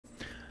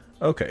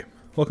Okay,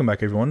 welcome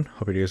back everyone.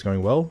 Hope your day is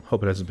going well.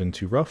 Hope it hasn't been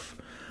too rough.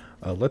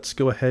 Let's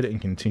go ahead and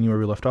continue where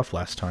we left off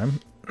last time.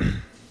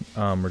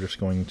 We're just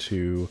going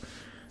to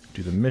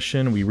do the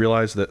mission. We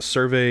realized that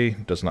survey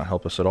does not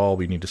help us at all.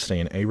 We need to stay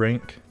in A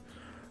rank.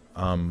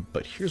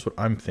 But here's what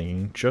I'm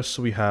thinking, just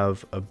so we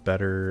have a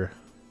better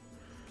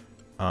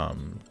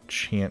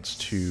chance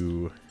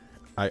to...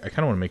 I kind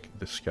of want to make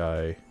this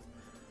guy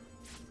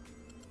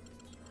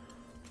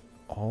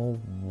all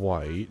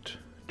white,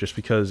 just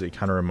because it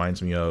kind of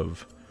reminds me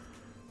of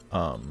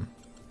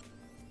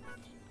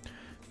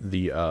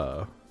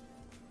the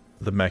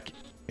mech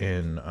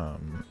in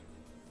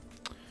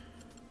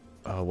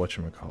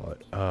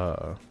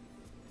whatchamacallit,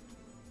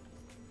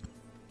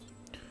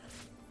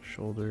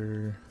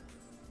 shoulder,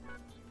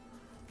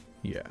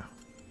 yeah,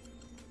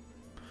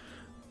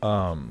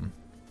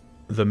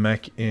 the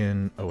mech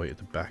in, oh wait,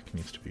 the back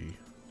needs to be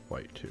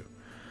white too.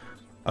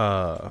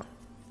 I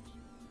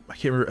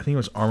can't remember, I think it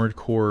was Armored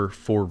Core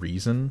for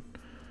Reason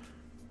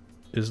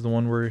is the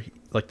one where he,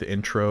 like the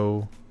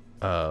intro,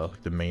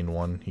 like the main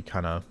one, he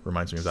kind of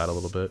reminds me of that a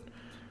little bit,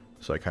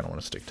 so I kind of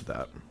want to stick to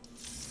that.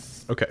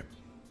 Okay,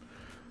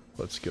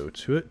 let's go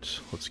to it.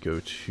 Let's go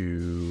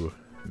to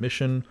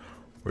mission.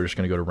 We're just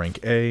going to go to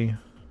rank A.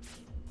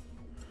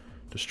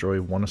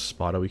 Destroy one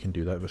Espada, we can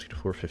do that. Investigate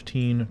floor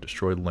 15.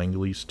 Destroy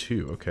Langley's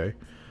 2, okay.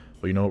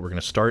 Well, you know what, we're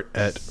going to start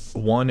at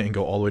 1 and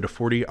go all the way to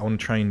 40. I want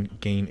to try and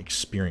gain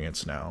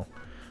experience now,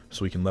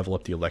 so we can level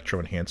up the Electro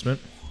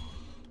Enhancement.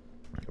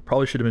 I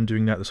probably should have been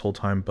doing that this whole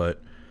time,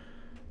 but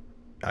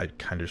I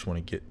kind of just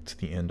want to get to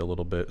the end a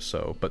little bit,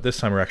 so... But this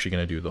time we're actually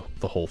going to do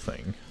the whole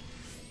thing.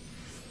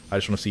 I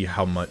just want to see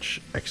how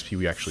much XP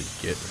we actually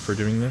get for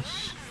doing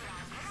this,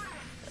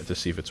 to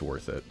see if it's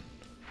worth it.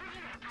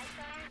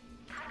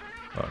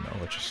 Oh no,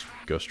 let's just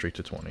go straight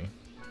to 20.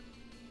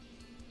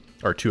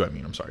 Or 2, I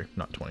mean, I'm sorry,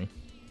 not 20.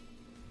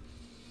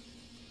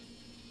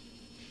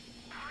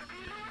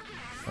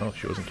 Oh,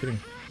 she wasn't kidding.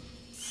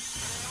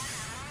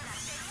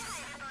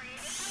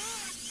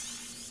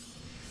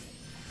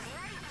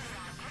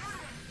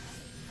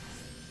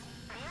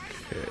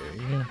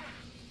 Okay.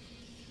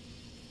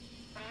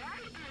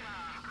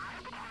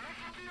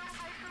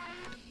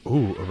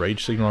 Ooh, a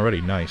rage signal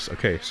already. Nice.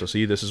 Okay, so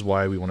see, this is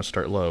why we want to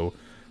start low.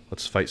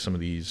 Let's fight some of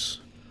these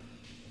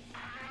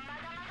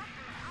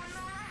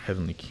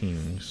Heavenly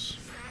Kings.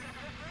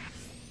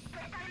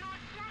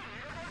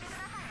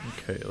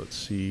 Okay, let's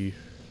see.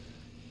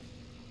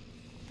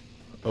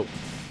 Oh.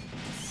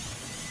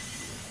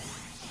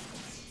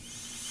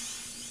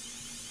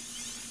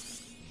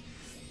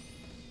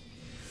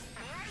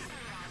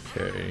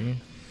 Okay.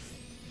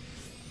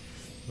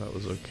 That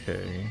was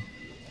okay.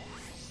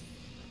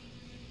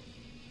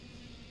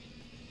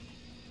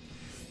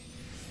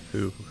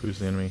 Who's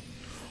the enemy?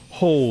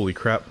 Holy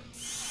crap.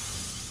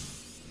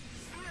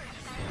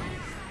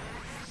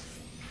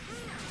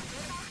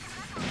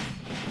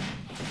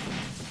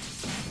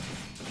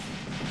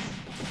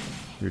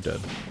 You're dead.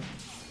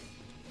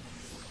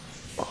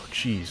 Oh,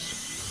 jeez.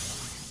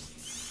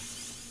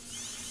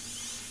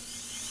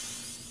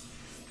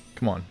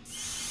 Come on.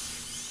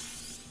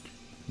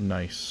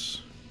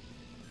 Nice.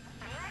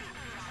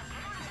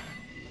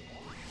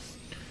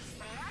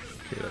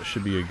 Okay, that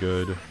should be a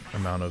good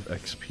amount of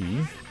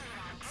XP.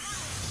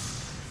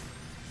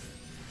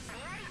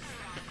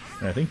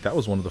 And I think that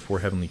was one of the 4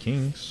 Heavenly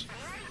Kings.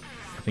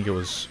 I think it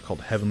was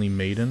called Heavenly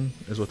Maiden,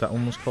 is what that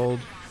one was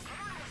called.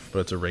 But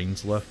it's a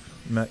Rainslef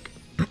mech.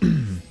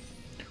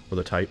 Or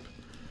the type.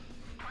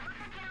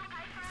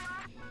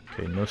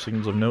 Okay, no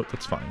signals of note,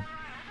 that's fine.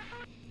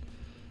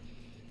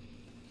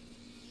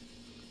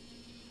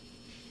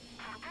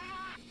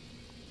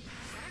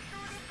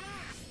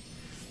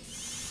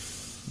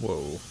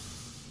 Whoa.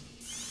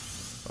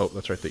 Oh,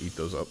 that's right, they eat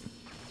those up.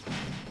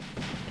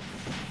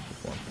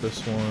 Want this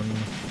one.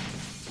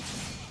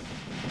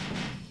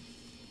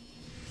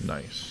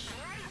 Nice.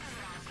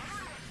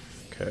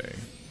 Okay.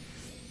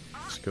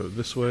 Let's go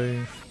this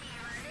way.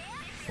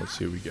 Let's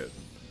see what we get.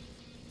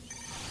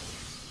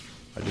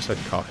 I just had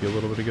coffee a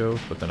little bit ago,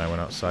 but then I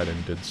went outside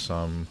and did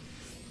some,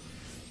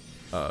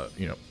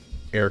 you know,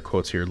 air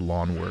quotes here,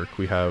 lawn work.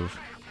 We have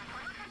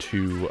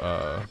 2,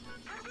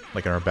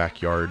 like in our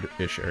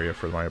backyard-ish area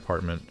for my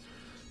apartment,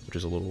 which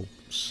is a little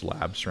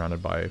slab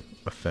surrounded by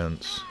a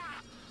fence.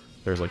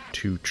 There's like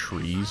 2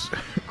 trees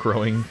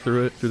growing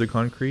through it, through the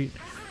concrete.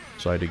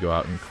 So I had to go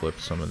out and clip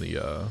some of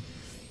the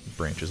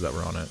branches that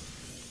were on it.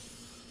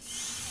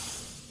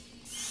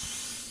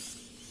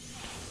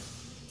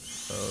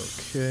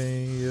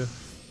 Okay.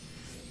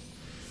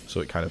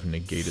 So it kind of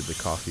negated the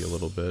coffee a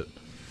little bit.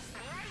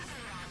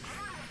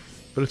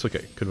 But it's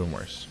okay. Could have been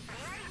worse.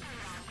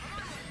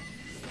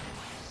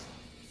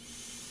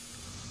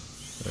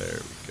 There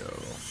we go.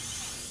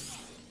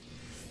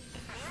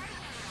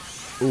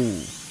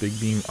 Ooh, big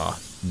beam. Ah,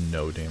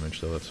 no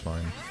damage though. That's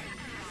fine.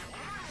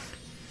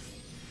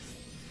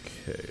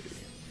 Okay.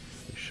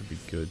 We should be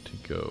good to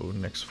go.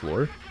 Next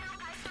floor.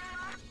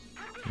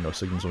 No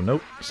signals of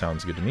note.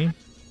 Sounds good to me.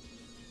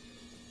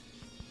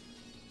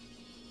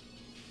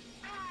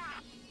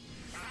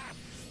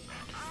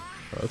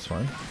 Oh, that's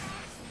fine.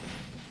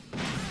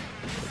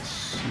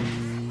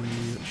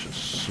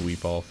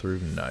 sweep all through.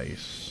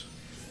 Nice.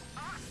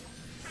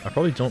 I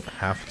probably don't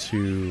have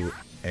to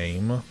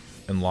aim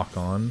and lock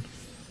on.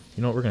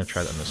 You know what, we're going to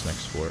try that in this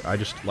next floor. I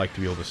just like to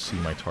be able to see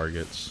my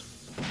targets.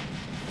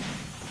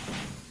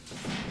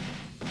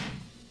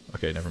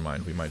 Okay, never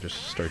mind. We might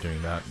just start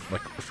doing that.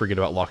 Like, forget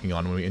about locking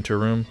on when we enter a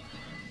room,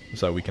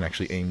 so we can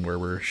actually aim where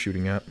we're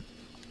shooting at.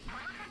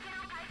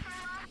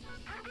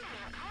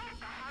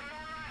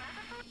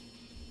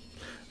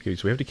 Okay,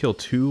 so we have to kill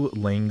 2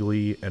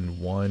 Langley and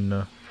 1...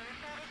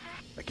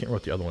 I can't remember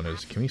what the other one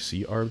is. Can we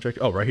see our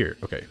objective? Oh, right here.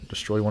 Okay,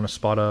 destroy 1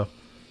 Espada,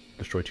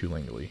 destroy 2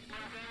 Langley.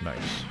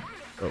 Nice.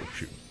 Oh,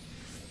 shoot.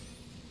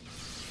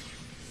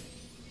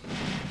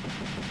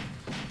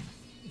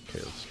 Okay,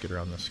 let's get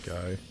around this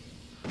guy.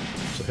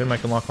 So him I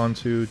can lock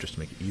onto, just to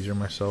make it easier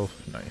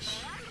myself.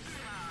 Nice.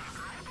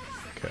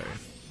 Okay.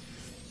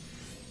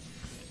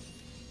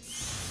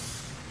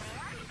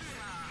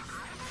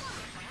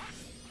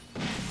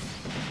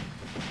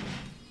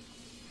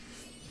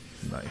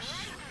 Nice.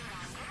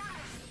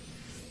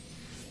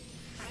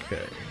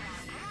 Okay.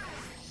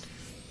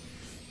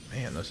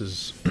 Man, this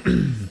is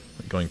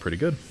going pretty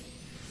good.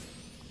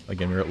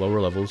 Again, we're at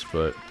lower levels,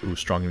 but... Ooh,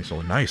 strong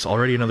missile. Nice!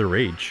 Already another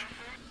rage!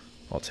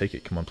 I'll take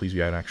it. Come on, please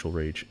be an actual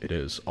rage. It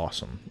is.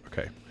 Awesome.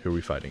 Okay, who are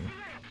we fighting?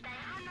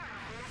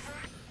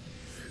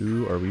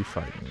 Who are we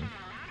fighting?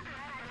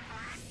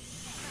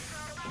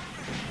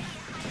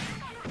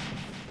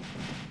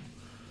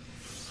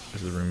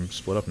 Is the room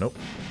split up? Nope.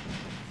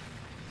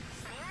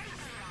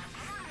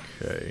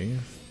 Okay.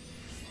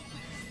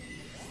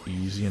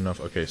 Easy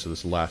enough. Okay, so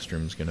this last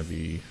room's gonna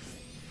be...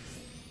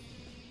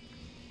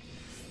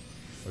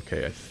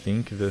 Okay, I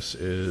think this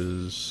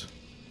is...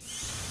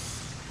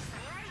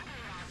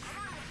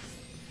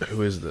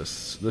 Who is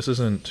this? This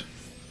isn't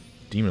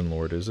Demon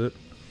Lord, is it?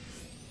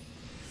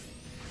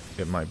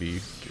 It might be.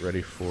 Get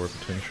ready for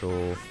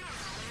potential...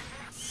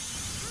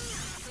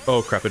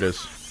 Oh crap, it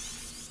is.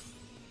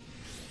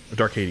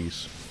 Dark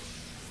Hades.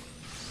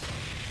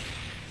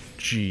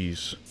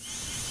 Jeez.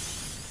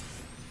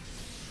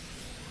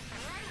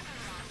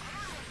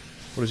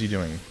 What is he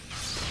doing?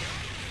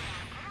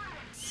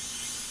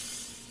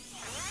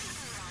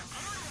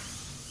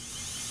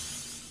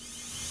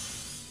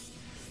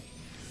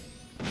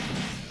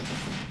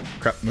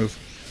 Crap, move.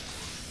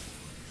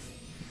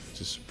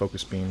 Just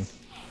focus beam.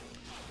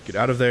 Get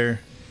out of there.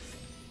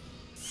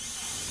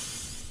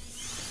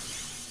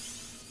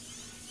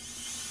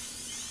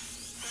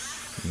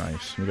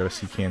 Nice. We got a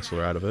sea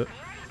canceller out of it.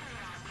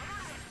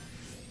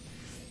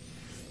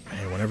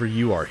 Man, whenever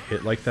you are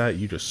hit like that,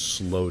 you just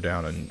slow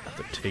down and have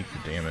to take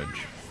the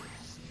damage.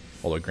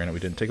 Although, granted,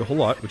 we didn't take a whole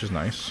lot, which is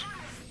nice.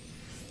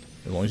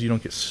 As long as you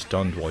don't get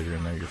stunned while you're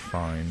in there, you're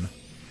fine.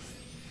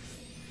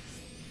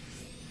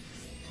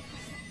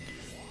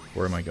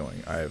 Where am I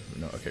going? I have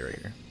no... Okay, right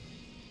here.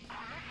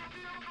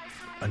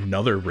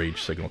 Another rage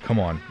signal.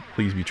 Come on.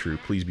 Please be true.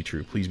 Please be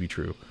true. Please be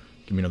true.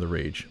 Give me another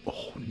rage.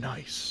 Oh,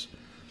 nice.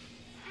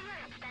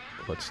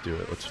 Let's do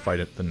it. Let's fight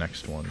it the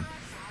next one.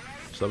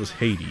 So that was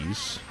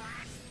Hades.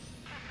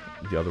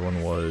 The other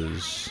one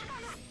was...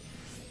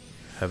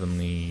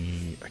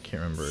 Heavenly... I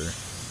can't remember.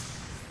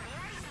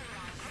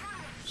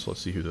 So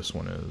let's see who this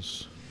one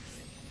is.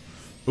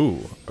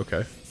 Ooh,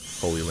 okay.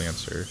 Holy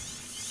Lancer.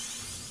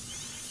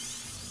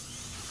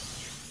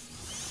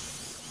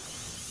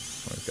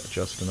 I've got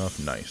just enough.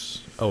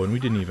 Nice. Oh, and we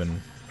didn't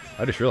even...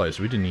 I just realized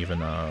we didn't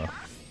even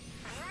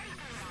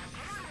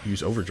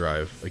use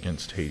Overdrive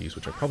against Hades,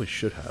 which I probably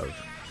should have.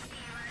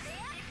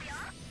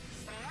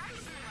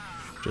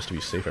 Just to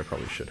be safe, I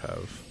probably should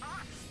have.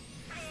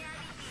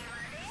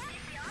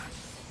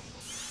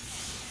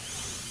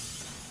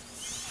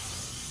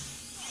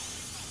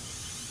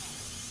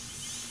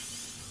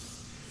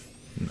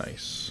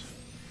 Nice.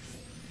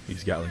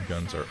 These Gatling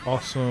guns are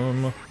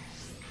awesome.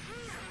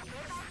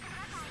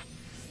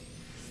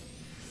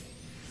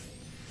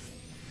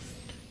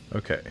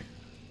 Okay.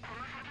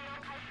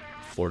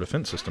 Floor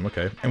defense system,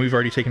 okay. And we've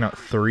already taken out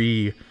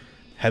 3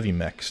 heavy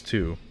mechs,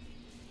 too.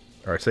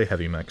 Or I say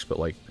heavy mechs, but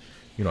like,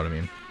 you know what I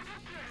mean.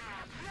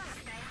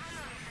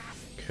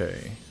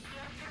 Okay.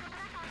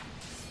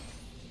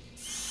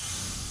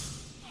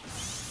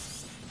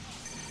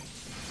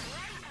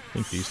 I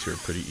think these 2 are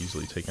pretty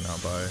easily taken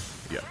out by...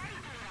 Yeah.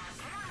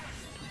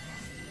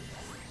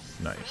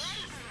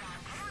 Nice.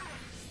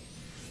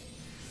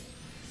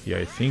 Yeah,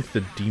 I think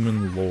the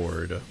Demon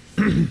Lord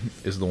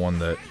is the one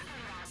that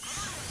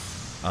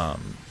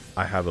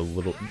I have a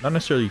little, not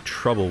necessarily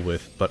trouble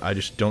with, but I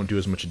just don't do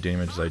as much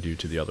damage as I do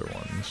to the other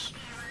ones.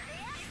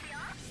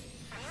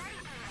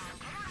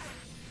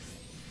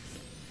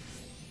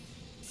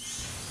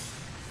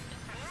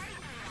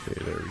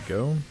 Okay, there we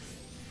go.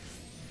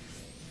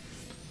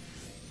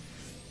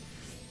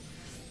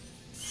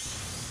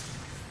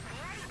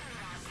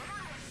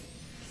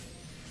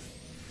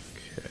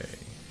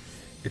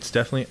 It's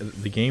definitely,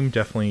 the game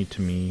definitely,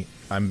 to me,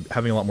 I'm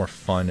having a lot more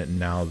fun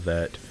now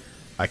that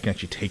I can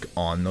actually take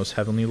on those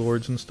Heavenly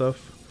Lords and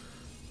stuff.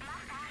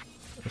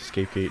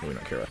 Escape gate, we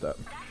don't care about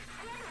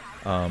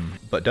that.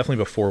 But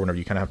definitely before, whenever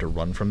you kind of have to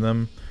run from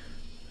them,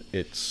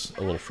 it's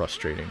a little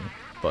frustrating.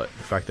 But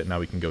the fact that now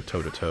we can go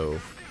toe-to-toe,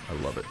 I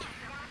love it.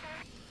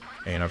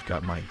 And I've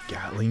got my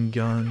Gatling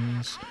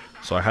guns.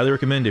 So I highly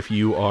recommend if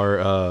you are,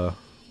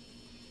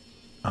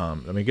 I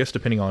mean, I guess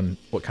depending on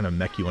what kind of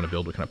mech you want to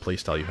build, what kind of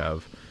playstyle you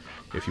have,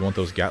 if you want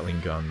those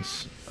Gatling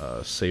guns,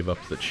 save up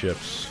the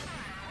chips.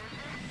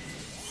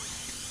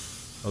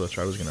 Oh, that's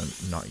right, I was going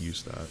to not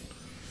use that.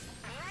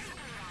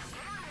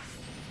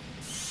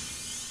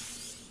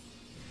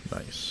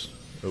 Nice.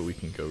 Oh, we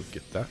can go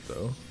get that,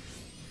 though.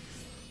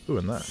 Ooh,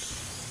 and that.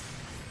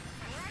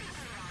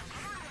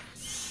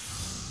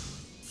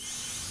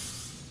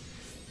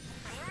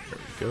 There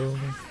we go.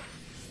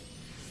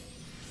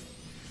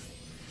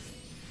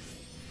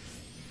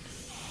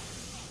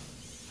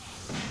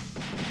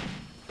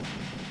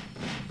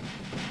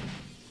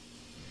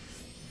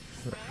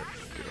 There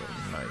we go.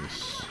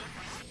 Nice.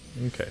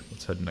 Okay,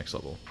 let's head to next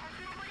level.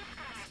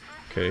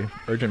 Okay,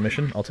 urgent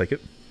mission. I'll take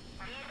it.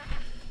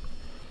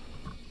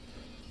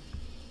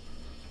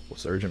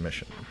 What's the urgent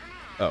mission?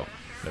 Oh,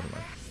 never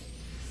mind.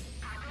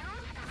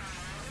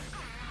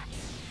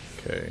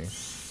 Okay.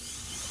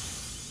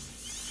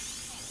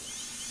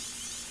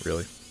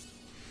 Really?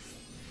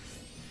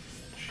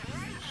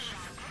 Jeez.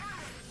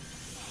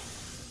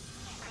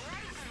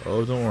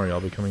 Oh, don't worry,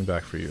 I'll be coming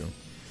back for you.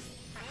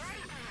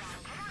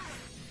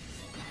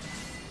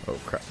 Oh,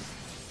 crap.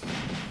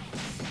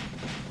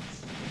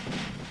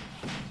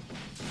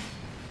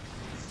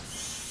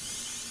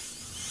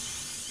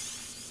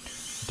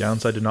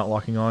 Downside to not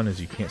locking on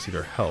is you can't see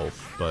their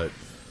health, but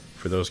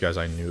for those guys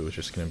I knew it was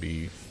just going to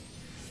be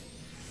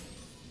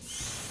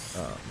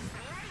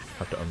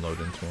have to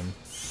unload into them.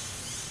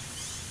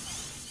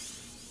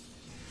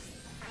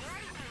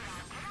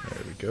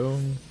 There we go.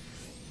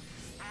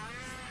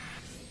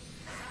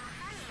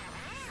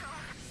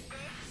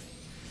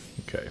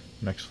 Okay,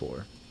 next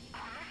floor.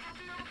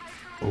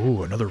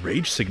 Oh, another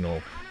rage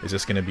signal. Is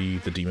this going to be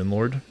the Demon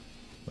Lord?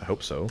 I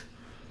hope so.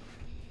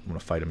 I'm going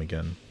to fight him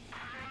again.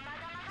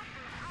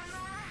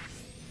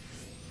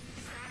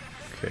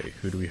 Okay,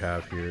 who do we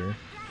have here?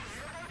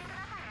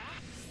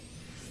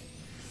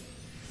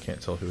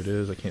 Can't tell who it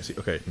is. I can't see.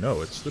 Okay,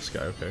 no, it's this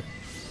guy. Okay.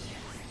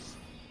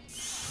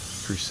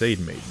 Crusade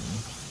Maiden.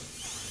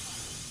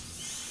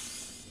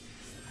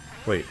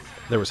 Wait,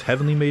 there was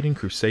Heavenly Maiden,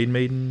 Crusade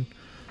Maiden.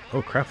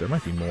 Oh crap, there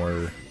might be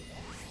more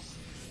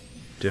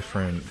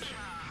different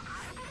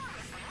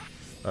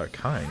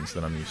kinds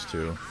than I'm used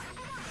to.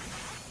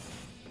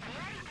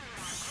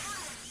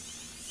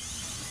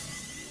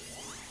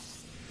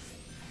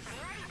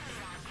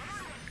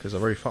 Because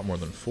I've already fought more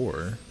than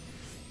 4.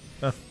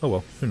 Oh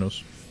well, who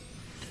knows.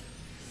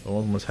 One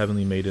of them was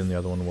Heavenly Maiden, the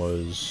other one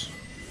was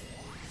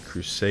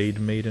Crusade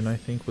Maiden, I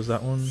think was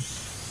that one.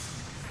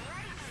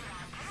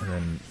 And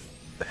then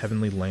the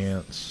Heavenly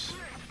Lance.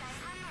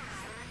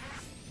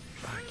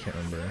 I can't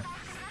remember.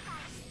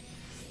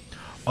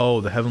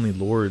 Oh, the Heavenly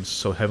Lords,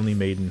 so Heavenly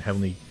Maiden,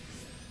 Heavenly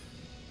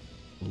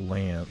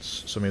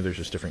Lance. So maybe there's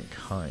just different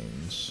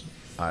kinds.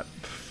 I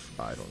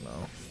don't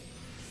know.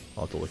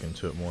 I'll have to look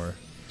into it more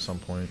at some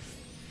point.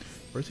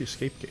 Where's the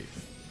escape gate?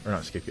 Or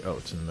not escape gate, oh,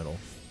 it's in the middle.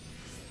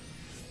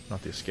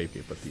 Not the escape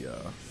gate, but the,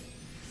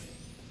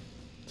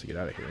 to get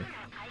out of here.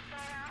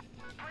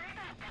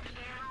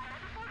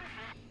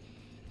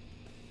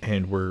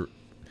 And we're,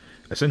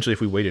 essentially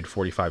if we waited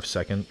 45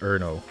 seconds, or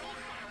no,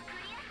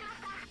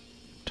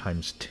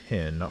 times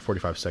 10, not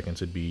 45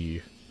 seconds, it'd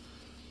be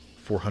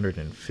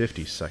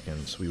 450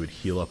 seconds, we would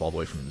heal up all the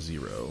way from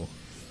 0.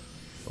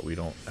 But we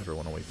don't ever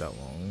want to wait that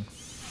long.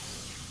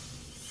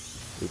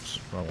 Oops,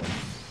 wrong one.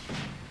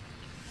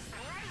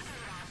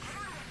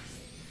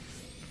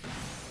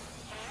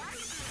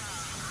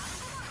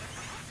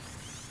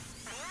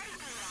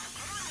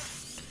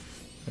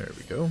 There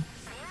we go.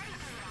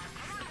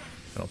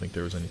 I don't think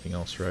there was anything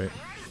else, right?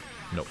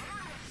 Nope.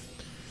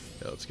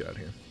 Yeah, let's get out of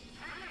here.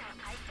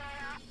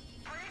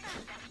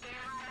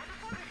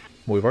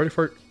 Well, we've already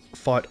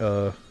fought,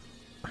 I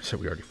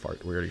said we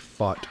already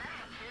fought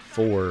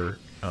 4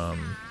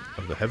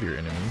 of the heavier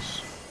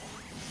enemies.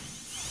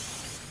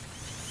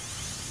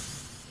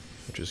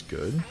 Which is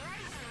good.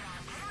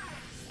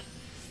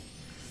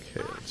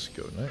 Okay, let's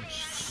go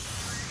next.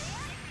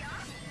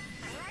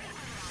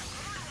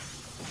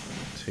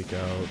 Take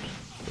out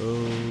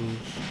those.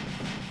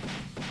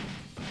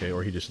 Okay,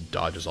 or he just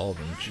dodges all of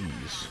them.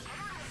 Jeez.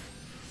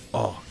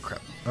 Oh,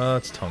 crap.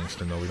 It's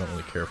tungsten, though. We don't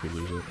really care if we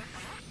lose it.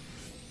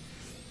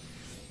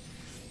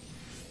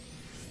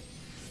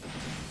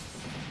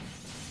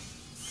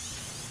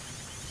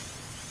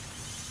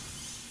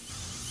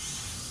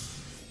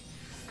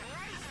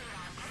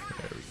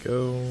 There we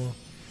go.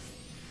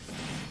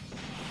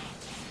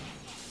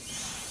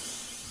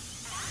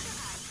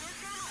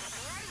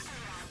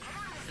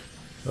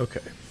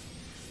 Okay.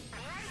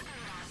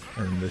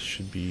 And this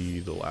should be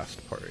the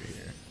last part right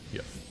here.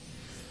 Yep.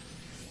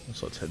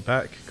 So let's head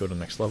back, go to the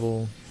next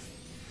level.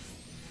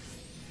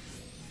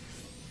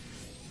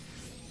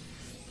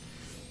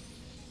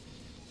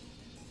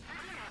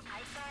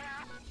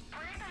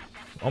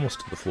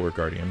 Almost to the Floor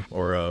Guardian,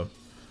 or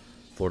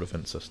floor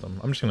defense system.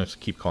 I'm just gonna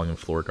keep calling them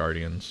floor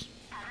guardians.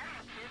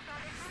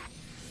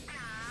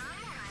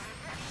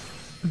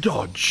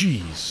 Oh,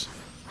 jeez.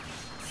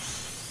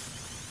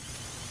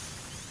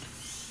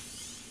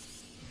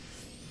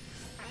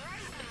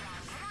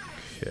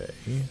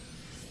 Okay.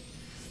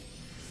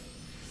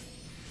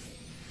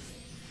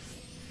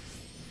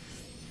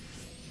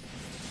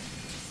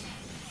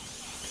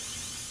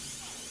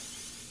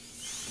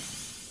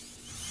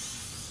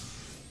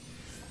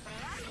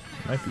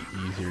 Might be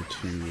easier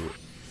to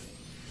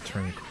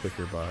turn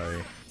quicker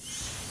by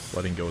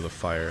letting go of the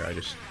fire. I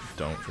just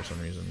don't for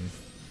some reason.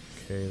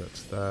 Okay,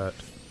 that's that.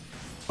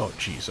 Oh,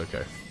 jeez,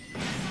 okay.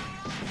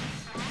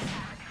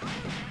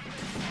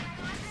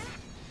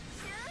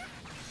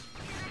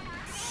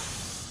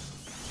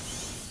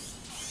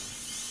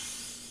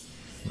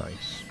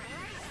 Nice.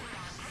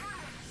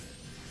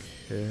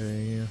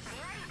 Okay.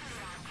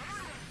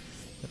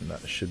 And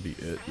that should be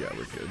it. Yeah,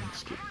 we're good.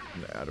 Let's get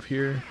out of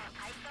here.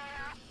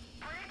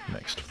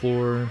 Next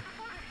floor.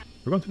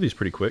 We're going through these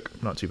pretty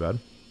quick. Not too bad.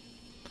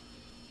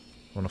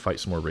 I want to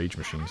fight some more rage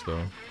machines,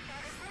 though.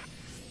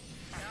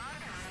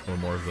 Or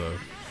more of the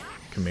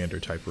commander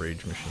type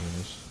rage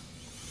machines.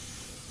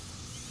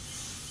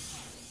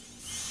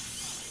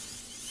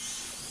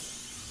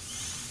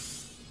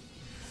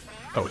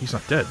 Oh, he's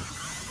not dead.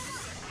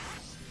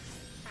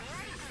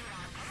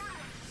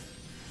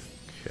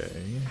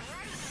 Okay.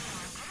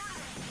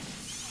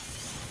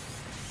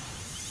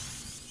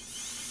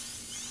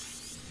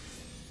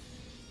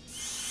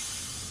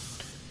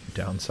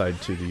 Downside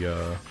to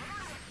the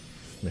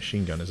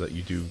machine gun is that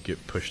you do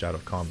get pushed out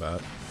of combat.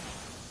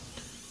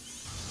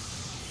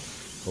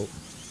 Oh.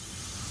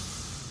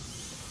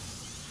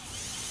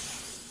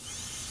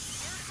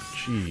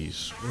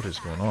 Jeez, what is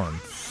going on?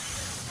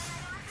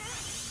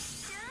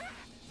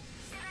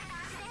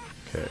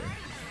 Okay.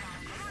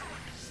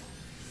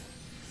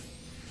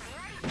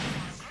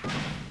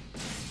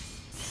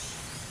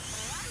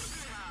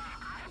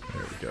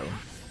 There we go.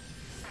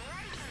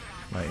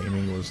 My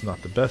aiming was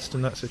not the best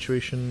in that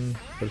situation,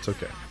 but it's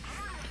okay.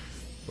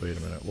 Wait a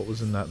minute, what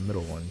was in that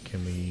middle one?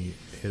 Can we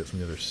hit it from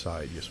the other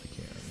side? Yes, we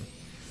can.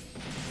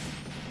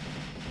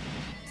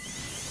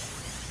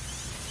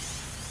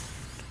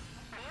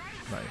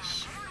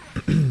 Nice.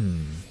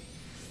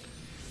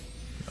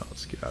 Now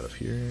let's get out of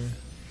here.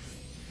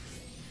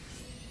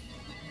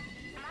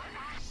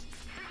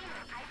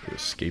 The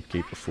escape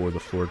gate before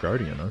the floor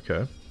guardian,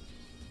 okay.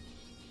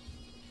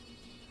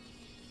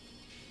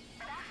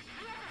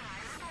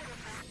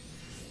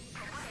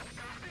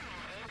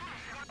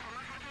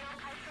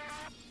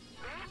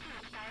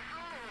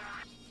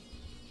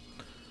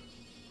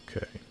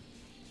 Okay.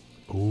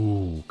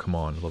 Ooh, come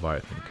on,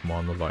 Leviathan. Come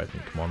on,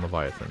 Leviathan. Come on,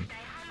 Leviathan.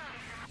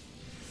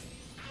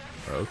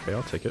 Okay,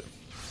 I'll take it.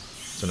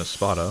 It's an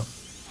Espada.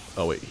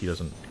 Oh, wait, he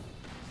doesn't...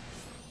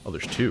 Oh,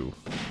 there's two.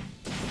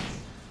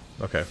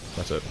 Okay,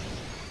 that's it.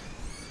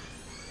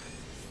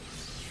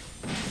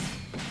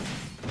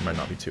 There might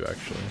not be two,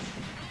 actually.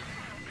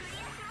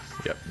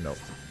 Yep, nope.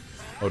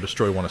 Oh,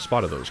 destroy one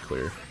Espada, those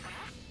clear.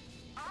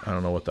 I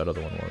don't know what that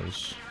other one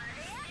was.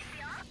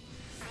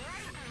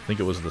 I think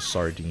it was the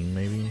Sardine,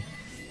 maybe?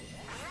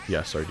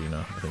 Yeah,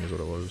 Sardina, I think is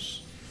what it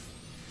was.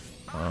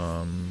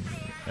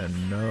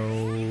 And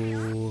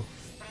no...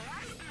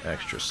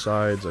 extra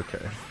sides,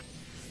 okay.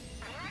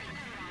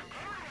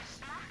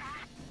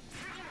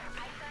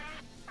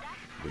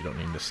 We don't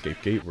need an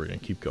escape gate, we're gonna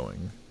keep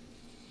going.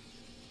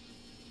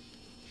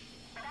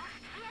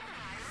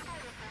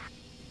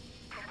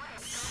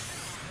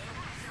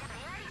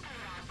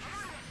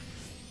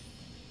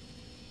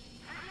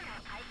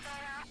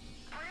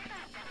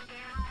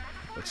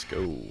 Let's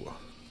go.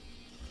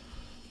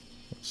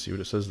 Let's see what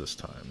it says this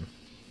time.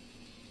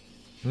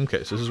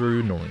 Okay, so this is where we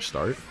would normally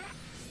start.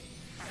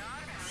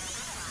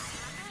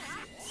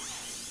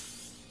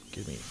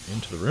 Get me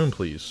into the room,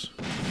 please.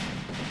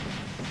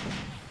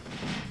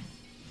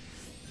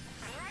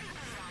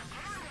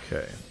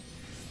 Okay.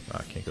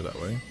 I can't go that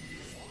way.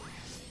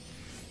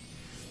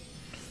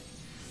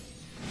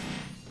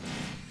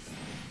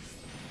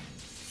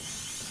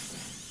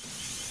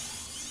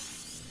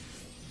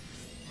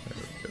 There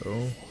we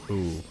go.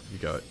 Ooh, you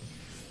got...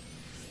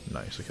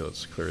 Nice. Okay,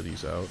 let's clear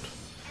these out.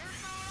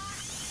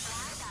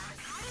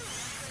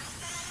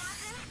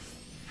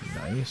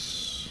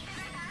 Nice.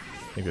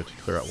 Maybe I have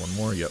to clear out one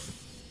more. Yep.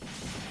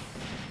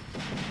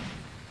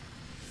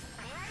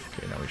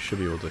 Okay, now we should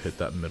be able to hit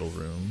that middle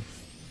room.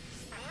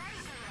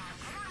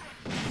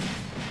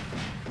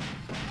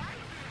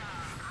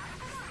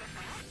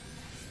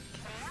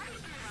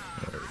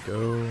 There we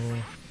go.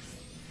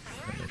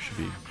 And there should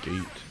be a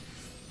gate.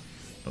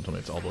 Don't tell me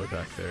it's all the way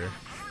back there.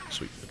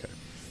 Sweet, okay.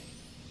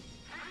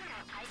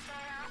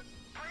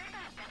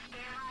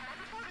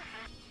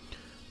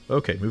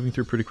 Okay, moving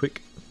through pretty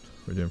quick.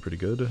 We're doing pretty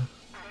good.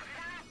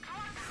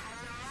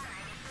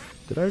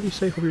 Did I already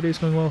say hope your day's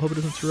going well, hope it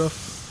isn't too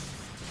rough?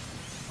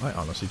 I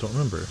honestly don't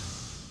remember.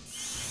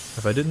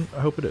 If I didn't,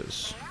 I hope it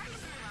is.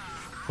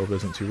 Hope it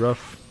isn't too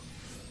rough.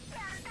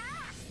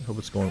 I hope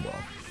it's going well.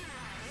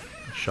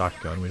 A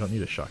shotgun, we don't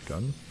need a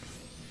shotgun.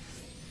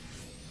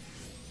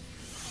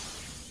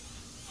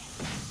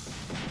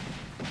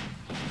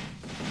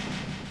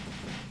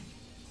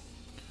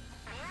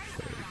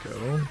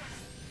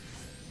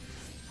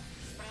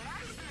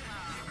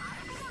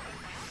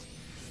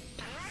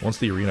 Once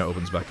the arena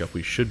opens back up,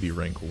 we should be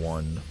rank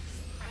 1.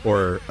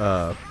 Or,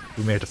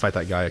 we may have to fight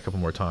that guy a couple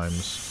more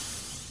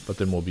times, but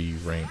then we'll be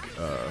rank,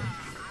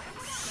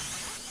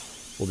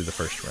 we'll be the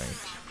first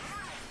ranked.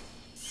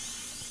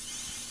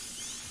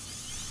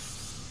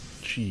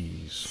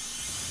 Jeez.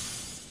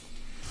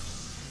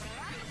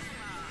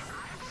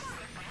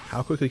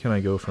 How quickly can I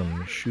go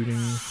from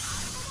shooting?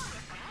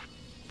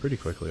 Pretty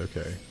quickly,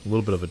 okay. A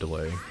little bit of a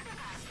delay.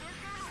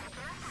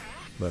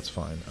 That's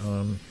fine.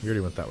 We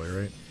already went that way,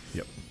 right?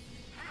 Yep.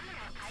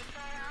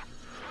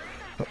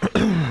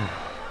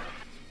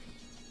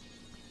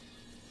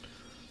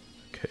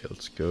 Okay,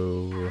 let's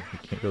go. We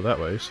can't go that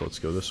way, so let's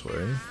go this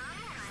way.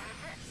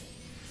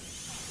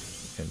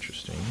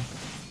 Interesting.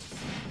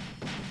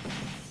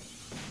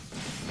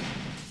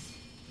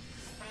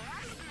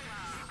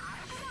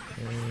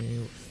 Okay,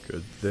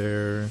 good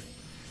there.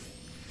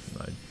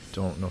 I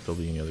don't know if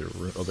there'll be any other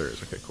room. Oh, there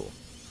is. Okay, cool.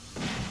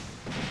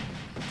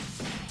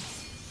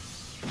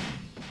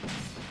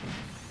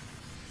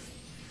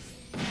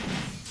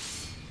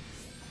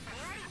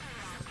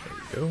 There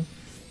we go.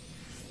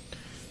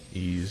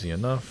 Easy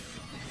enough.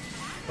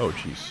 Oh,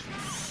 jeez.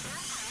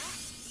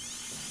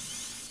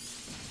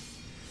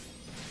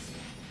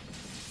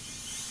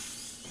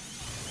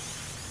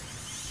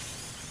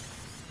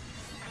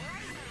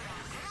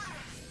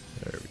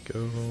 There we go.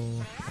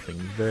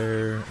 Nothing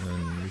there. And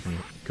then we can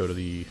go to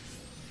the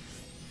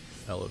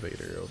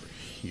elevator over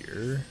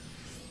here.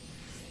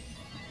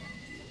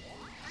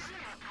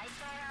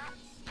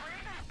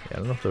 Yeah, I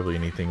don't know if there'll be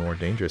anything more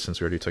dangerous since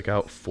we already took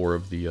out four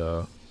of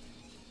the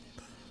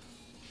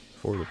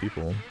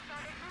people.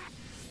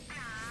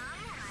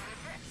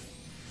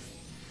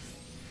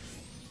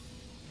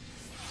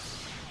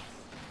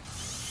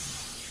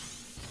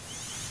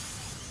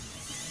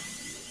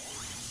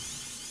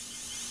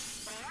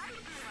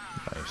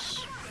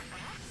 Nice.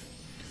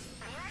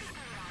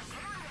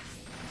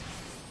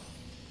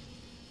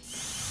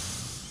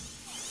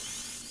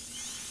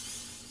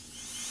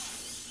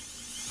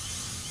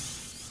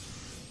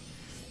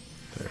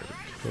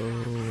 There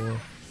we go.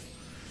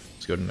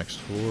 Let's go to next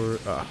floor.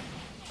 Ah.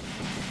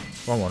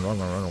 Wrong one.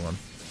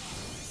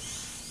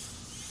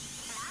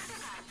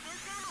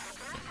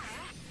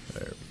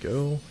 There we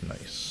go.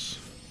 Nice.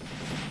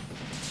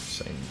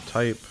 Same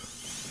type.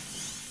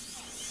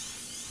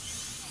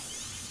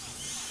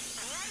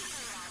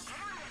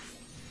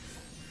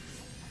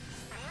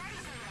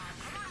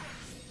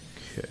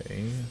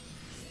 Okay.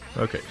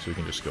 Okay, so we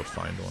can just go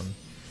find one.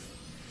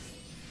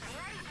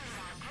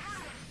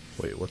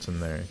 Wait, what's in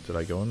there? Did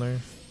I go in there?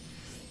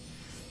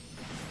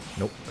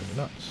 Nope, I did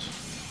not.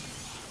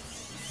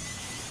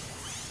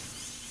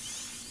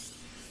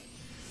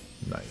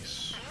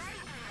 Nice.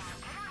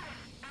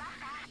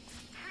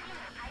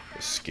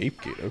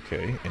 Escape gate,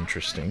 okay,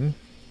 interesting.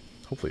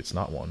 Hopefully it's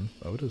not one.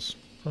 Oh, it is.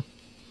 Huh.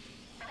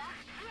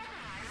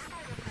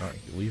 We're not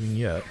leaving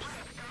yet.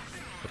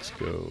 Let's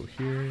go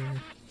here.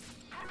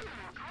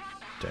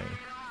 Dang.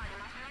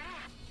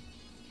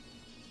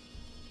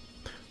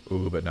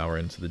 Ooh, but now we're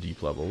into the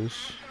deep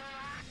levels.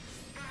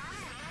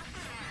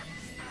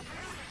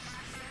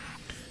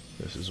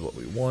 This is what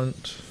we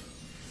want.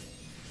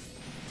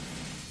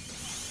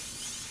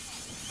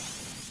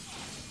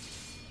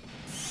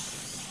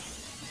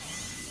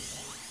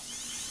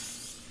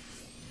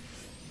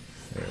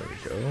 There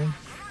we go.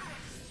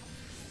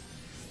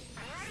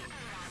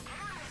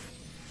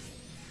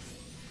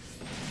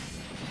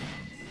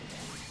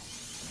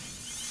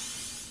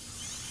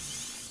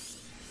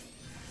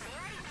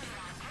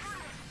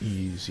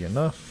 Easy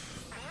enough.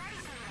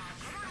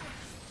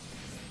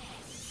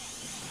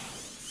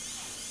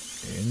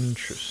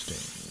 Interesting.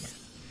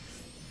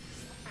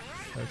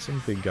 Had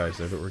some big guys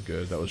there, but we're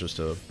good. That was just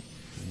a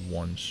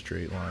one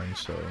straight line,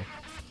 so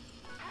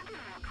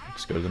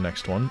let's go to the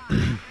next one.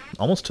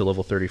 Almost to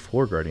level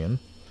 34 Guardian,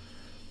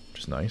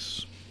 which is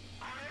nice.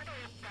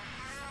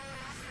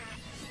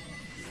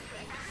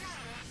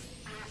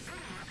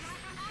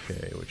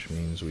 Okay, which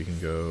means we can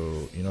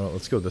go, you know what,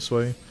 let's go this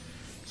way,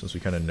 since we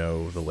kind of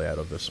know the layout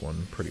of this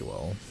one pretty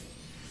well.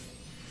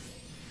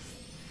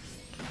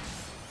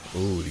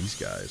 Ooh, these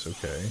guys,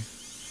 okay.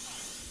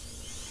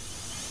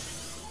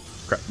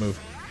 Crap, move.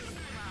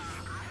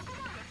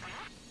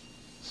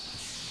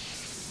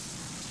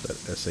 That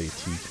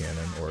SAT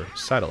cannon, or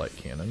satellite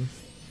cannon.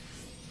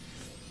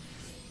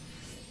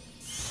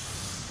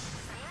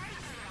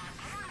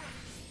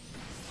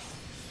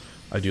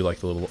 I do like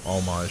the little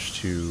homage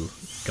to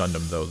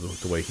Gundam, though,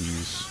 the way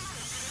he's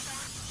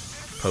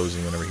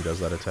posing whenever he does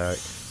that attack.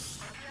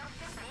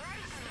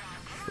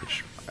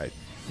 Which,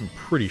 I'm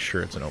pretty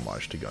sure it's an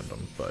homage to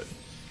Gundam, but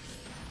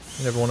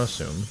you never want to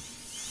assume.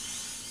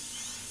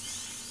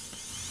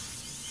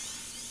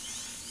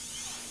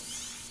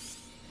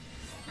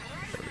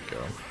 There we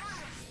go.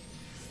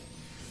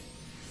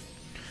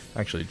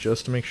 Actually,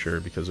 just to make sure,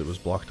 because it was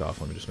blocked off,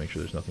 let me just make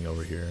sure there's nothing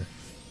over here.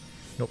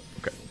 Nope,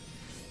 okay.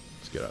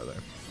 Let's get out of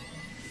there.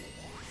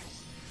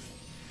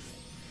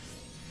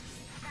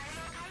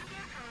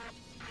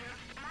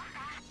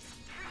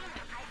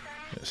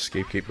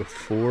 Escape gate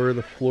before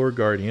the floor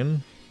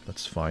guardian.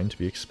 That's fine, to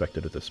be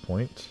expected at this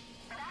point.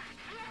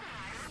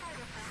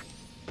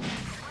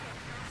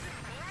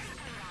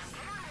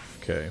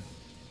 Okay.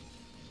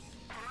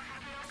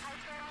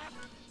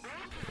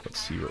 Let's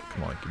see what...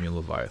 Come on, give me a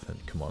Leviathan.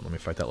 Come on, let me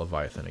fight that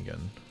Leviathan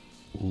again.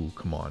 Ooh,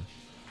 come on.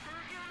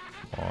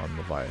 Come on,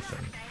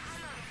 Leviathan.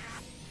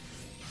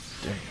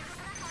 Dang.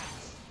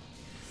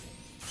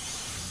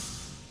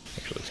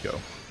 Actually, let's go.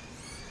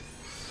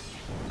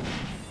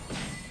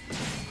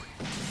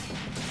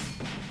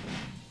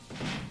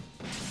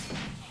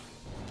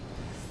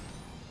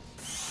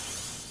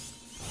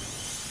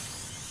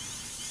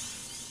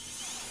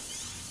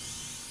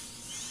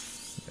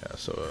 Yeah,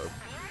 so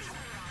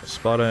a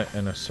Spada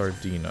and a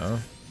Sardina,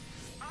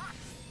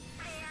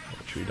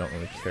 which we don't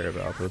really care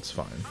about, but it's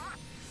fine.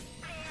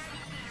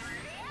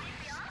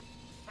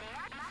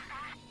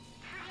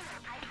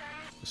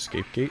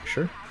 Escape gate,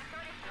 sure.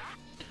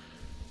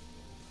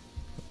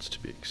 That's to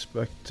be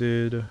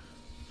expected.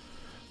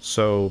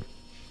 So,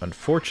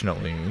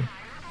 unfortunately,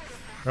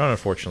 or not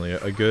unfortunately, a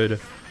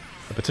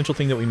potential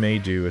thing that we may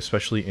do,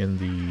 especially in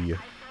the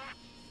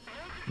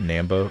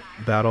Namba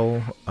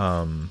battle,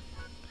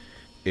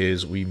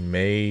 is we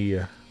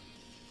may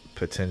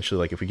potentially,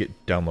 like if we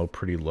get down low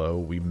pretty low,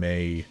 we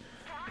may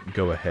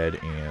go ahead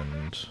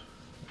and,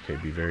 okay,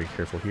 be very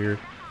careful here.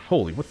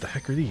 Holy, what the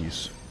heck are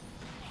these?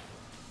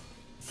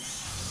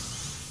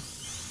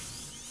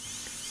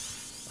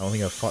 I don't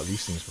think I've fought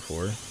these things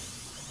before.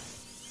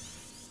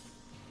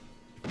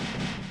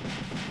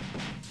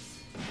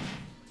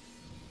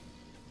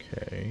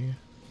 Okay.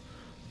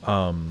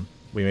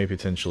 We may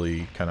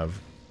potentially kind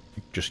of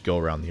just go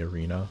around the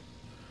arena,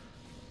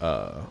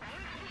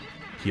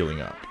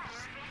 healing up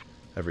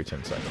every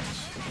 10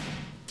 seconds.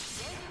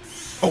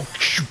 Oh,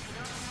 shoot!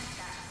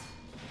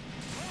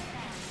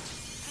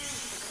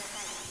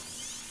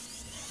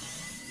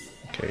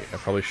 Okay, I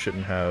probably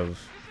shouldn't have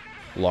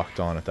locked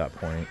on at that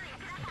point.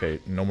 Okay,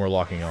 no more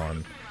locking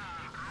on.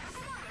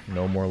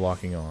 No more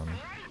locking on.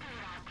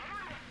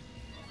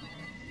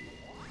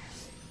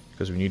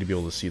 Because we need to be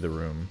able to see the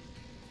room.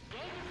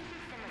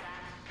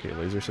 Okay,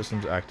 laser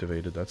system's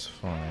activated, that's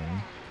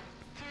fine.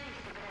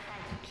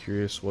 I'm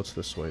curious what's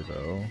this way,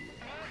 though.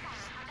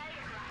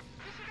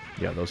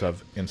 Yeah, those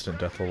have instant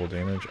death level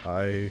damage.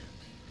 I'm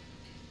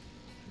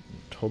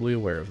totally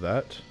aware of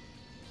that.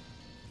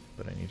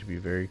 But I need to be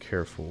very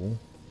careful.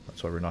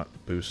 That's why we're not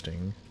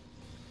boosting.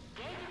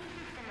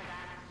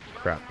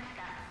 Crap.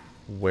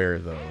 Where,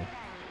 though?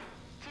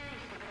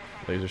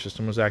 Laser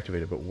system was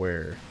activated, but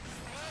where?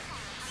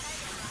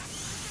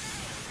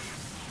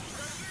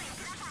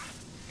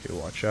 Okay,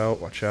 watch out,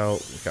 watch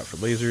out. Look out for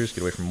lasers.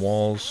 Get away from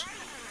walls.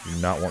 You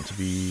do not want to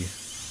be...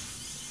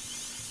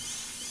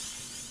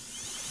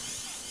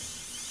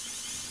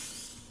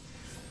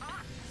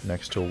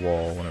 next to a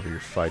wall whenever you're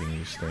fighting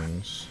these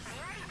things.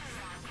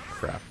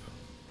 Crap.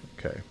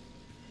 Okay.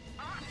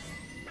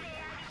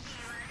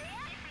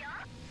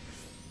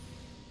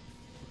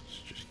 Let's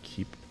just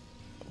keep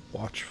a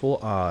watchful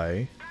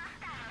eye.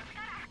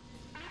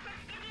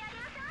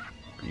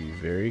 Be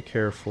very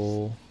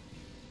careful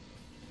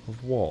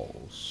of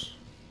walls.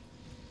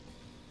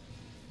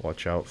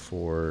 Watch out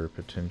for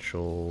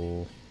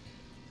potential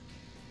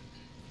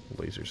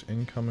lasers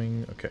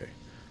incoming. Okay.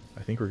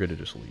 I think we're good to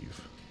just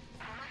leave.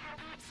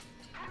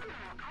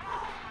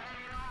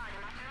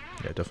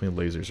 Yeah,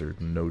 definitely lasers are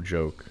no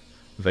joke.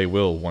 They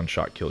will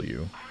one-shot kill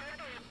you.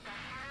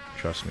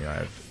 Trust me,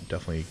 I've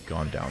definitely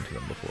gone down to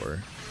them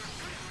before.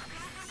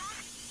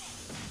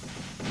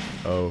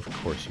 Oh, of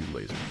course you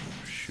laser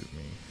shoot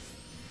me.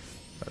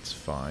 That's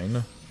fine.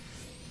 We'll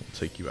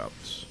take you out.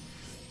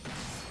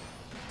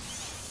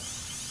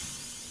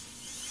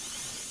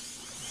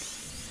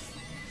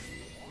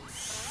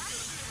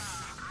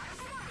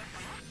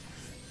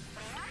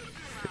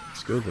 Okay,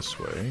 let's go this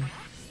way.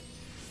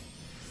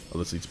 Oh,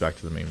 this leads back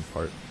to the main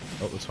part.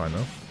 Oh, that's fine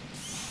though.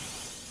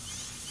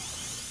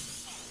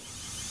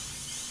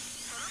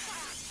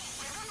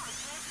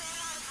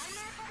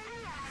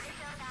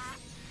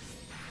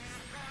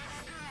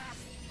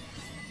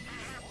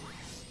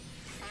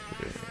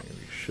 Okay,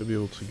 we should be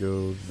able to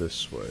go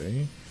this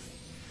way.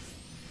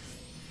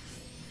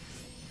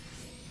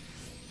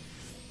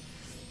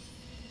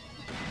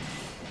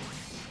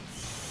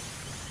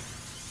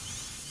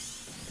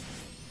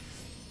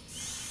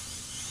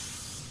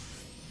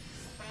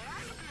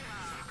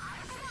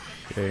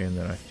 Okay, and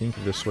then I think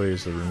this way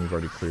is the room we've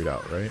already cleared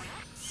out, right?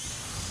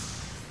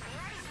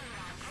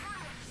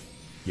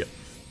 Yep.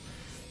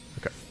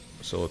 Okay,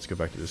 so let's go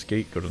back to this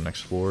gate, go to the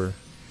next floor.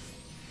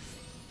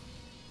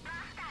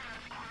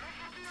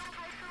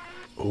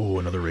 Oh,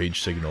 another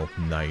rage signal.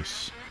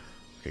 Nice.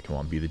 Okay, come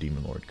on, be the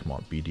Demon Lord. Come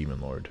on, be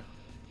Demon Lord.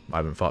 I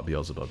haven't fought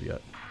Beelzebub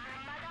yet.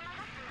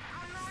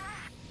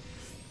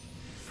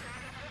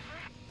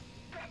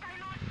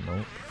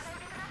 Nope.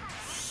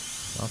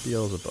 Not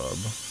Beelzebub.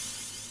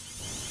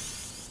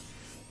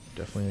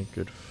 Definitely a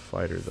good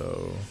fighter,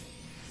 though.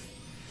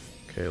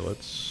 Okay,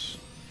 let's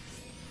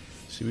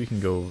see if we can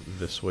go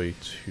this way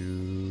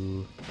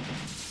too.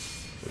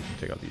 We can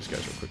take out these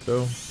guys real quick,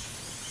 though.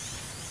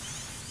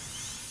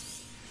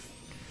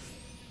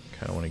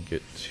 Kind of want to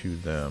get to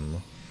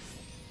them.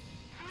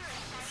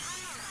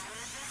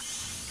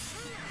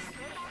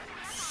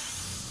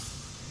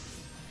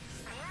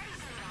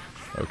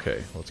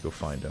 Okay, let's go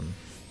find him.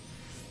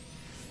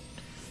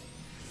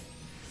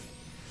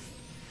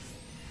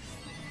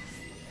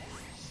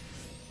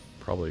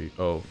 Probably...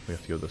 Oh, we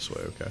have to go this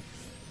way. Okay.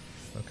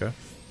 Okay.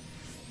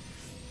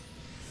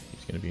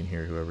 He's going to be in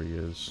here, whoever he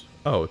is.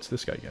 Oh, it's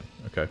this guy again.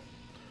 Okay.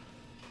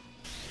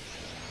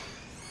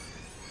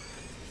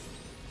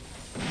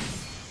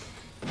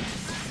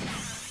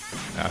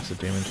 Acid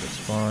damage, that's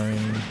fine.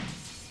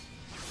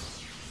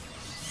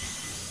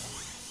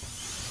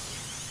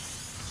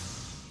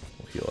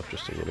 We'll heal up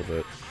just a little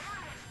bit.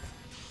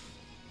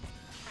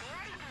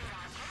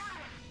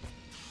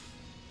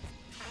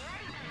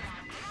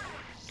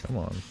 Come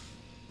on.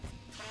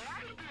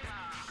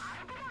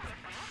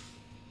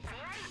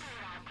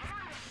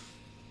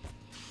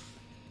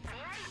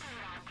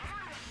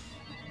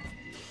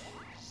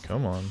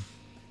 Come on.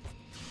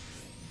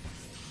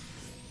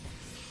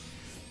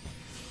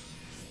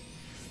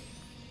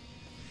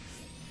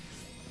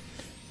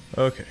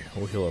 Okay,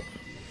 we'll heal up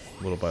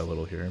little by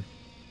little here.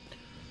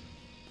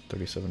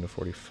 37 to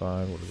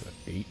 45, what is that,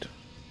 8?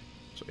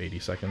 So 80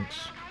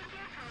 seconds.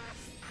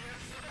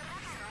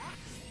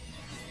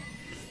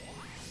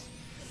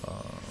 I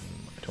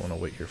don't want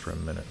to wait here for a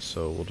minute,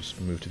 so we'll just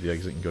move to the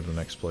exit and go to the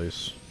next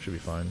place. Should be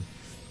fine.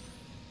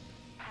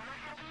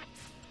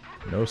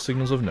 No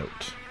signals of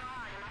note.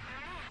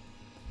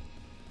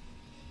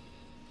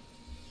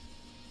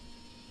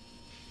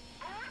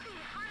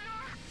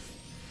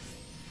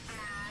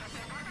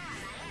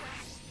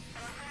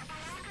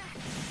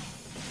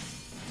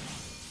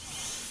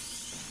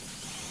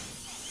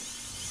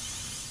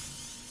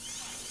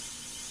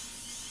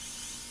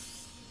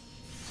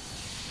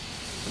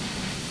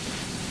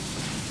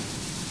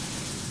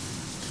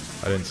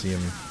 I didn't see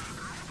him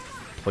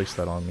place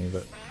that on me,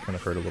 that kind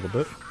of hurt a little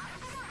bit.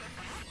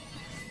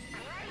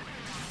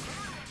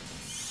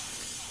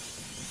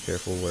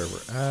 Careful where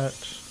we're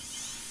at.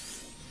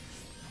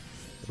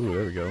 Ooh,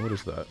 there we go. What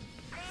is that?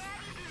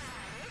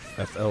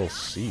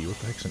 FLC? What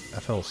the heck's an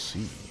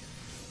FLC?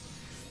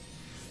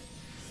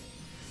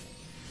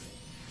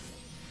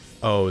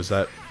 Oh, is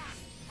that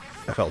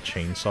FL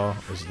Chainsaw?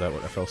 Is that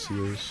what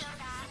FLC is?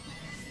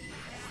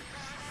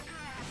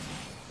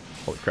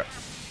 Holy crap.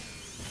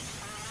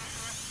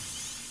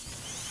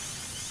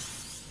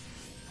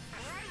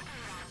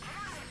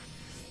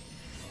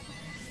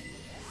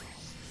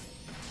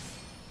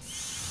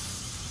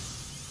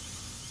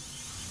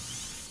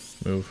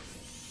 Move.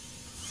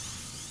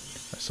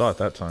 I saw it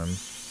that time.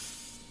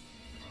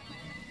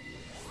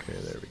 Okay,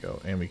 there we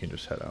go. And we can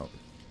just head out.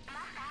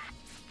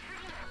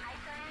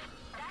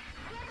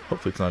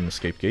 Hopefully it's not an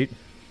escape gate.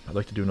 I'd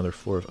like to do another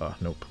floor of...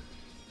 nope.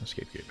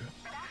 Escape gate.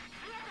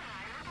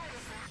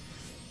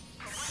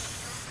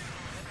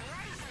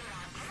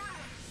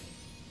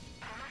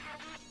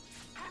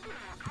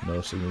 No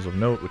signals of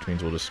note, which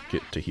means we'll just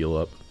get to heal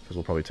up, because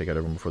we'll probably take out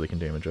everyone before they can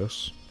damage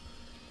us.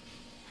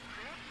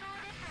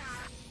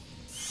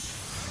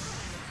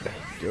 There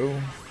we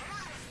go.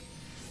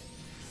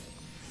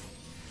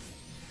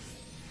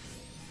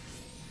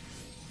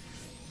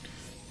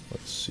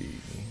 Let's see.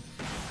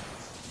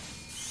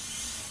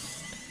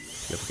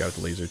 Take out the guy with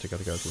the laser, take out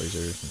the guy with the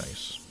laser.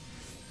 Nice.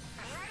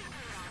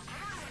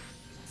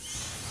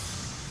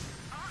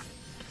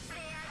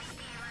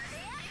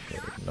 Okay,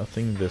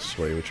 nothing this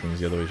way, which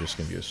means the other way is just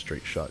going to be a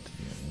straight shot to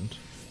the end.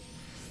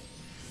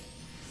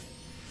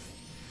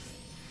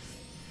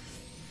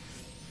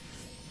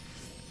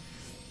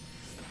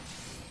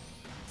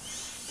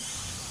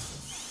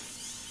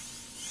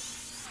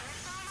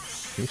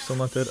 He's still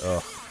not dead?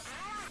 Ugh.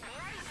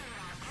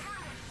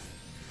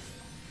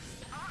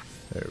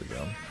 There we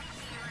go.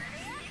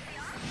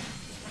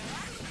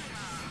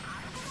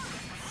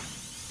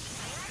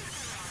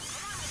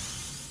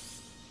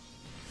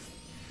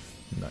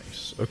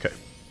 Nice. Okay.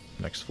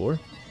 Next floor.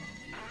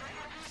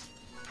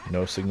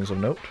 No signals of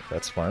note.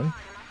 That's fine.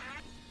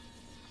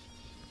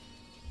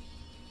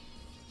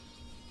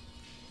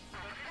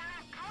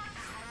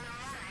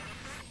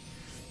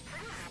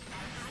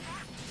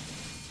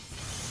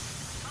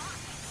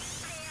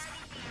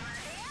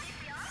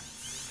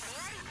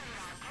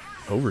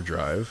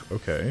 Overdrive.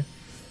 Okay.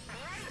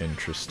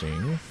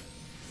 Interesting.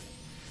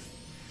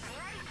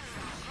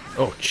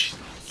 Oh, geez.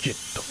 Get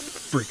the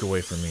freak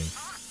away from me.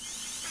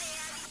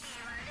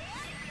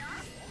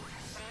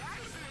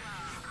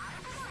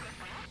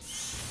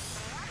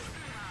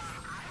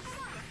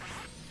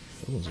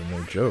 Those are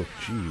no joke.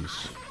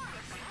 Jeez.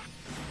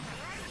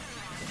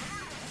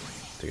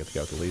 Take out the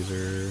guy with the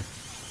laser.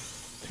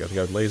 Take out the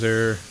guy with the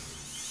laser.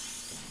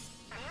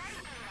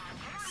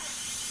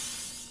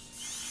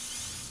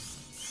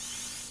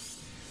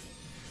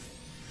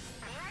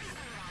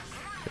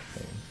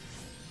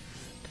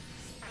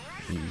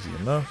 Easy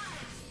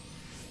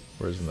enough.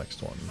 Where's the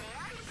next one?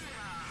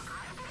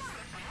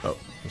 Oh,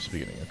 this is the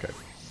beginning. Okay.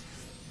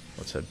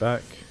 Let's head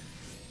back.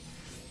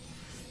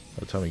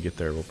 By the time we get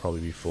there, we'll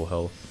probably be full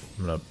health.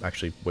 I'm gonna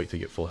actually wait to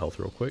get full health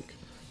real quick.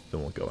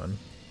 Then we'll go in.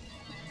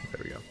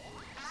 There we go.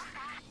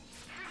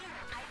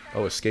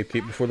 Oh, escape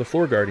gate before the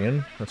floor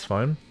guardian. That's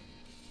fine.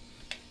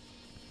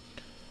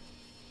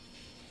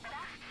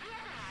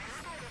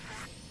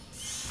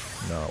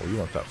 No, we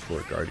want that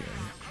floor guardian.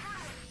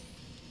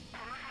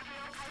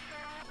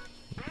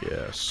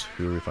 Yes,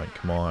 who do we find?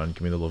 Come on,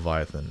 give me the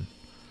Leviathan.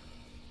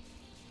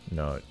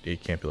 No,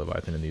 it can't be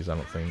Leviathan in these, I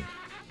don't think.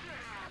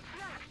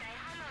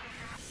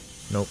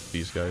 Nope,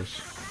 these guys.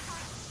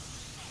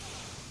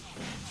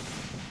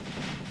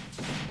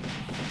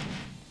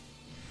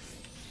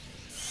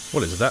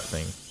 What is that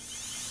thing?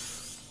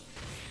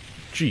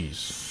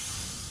 Jeez.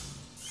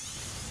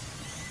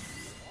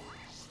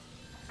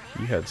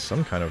 He had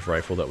some kind of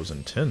rifle that was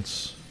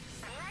intense.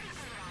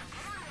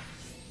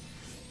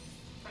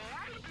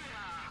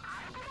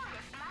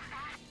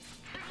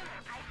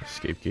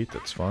 Escape gate,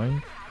 that's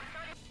fine.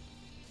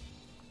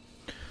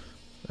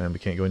 And we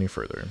can't go any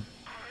further.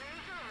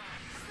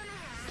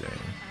 Dang.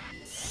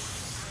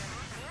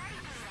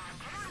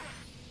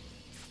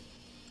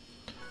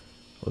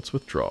 Let's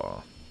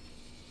withdraw.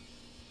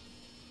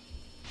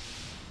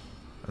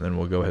 And then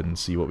we'll go ahead and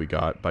see what we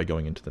got by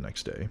going into the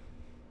next day.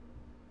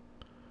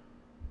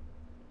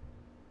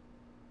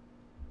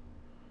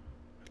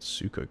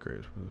 Suka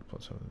grade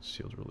plus 7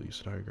 sealed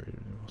release at higher grade.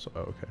 Also,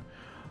 oh,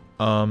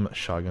 okay.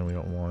 Shotgun we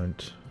don't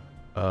want.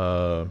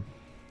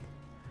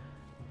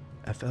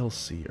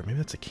 FLC, or maybe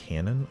that's a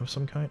cannon of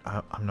some kind.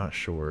 I'm not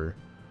sure,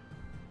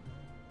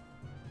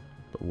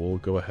 but we'll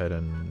go ahead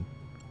and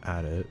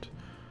add it.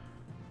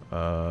 We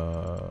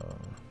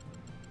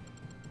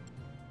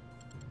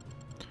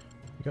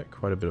got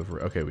quite a bit of.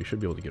 Okay, we should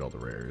be able to get all the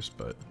rares,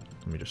 but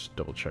let me just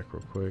double check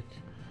real quick.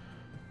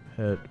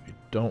 Head we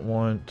don't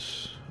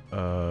want.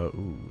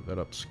 Ooh, that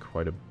ups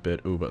quite a bit.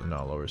 Ooh, but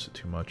no, lowers it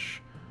too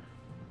much.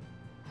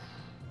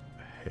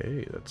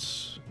 Hey,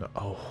 that's no,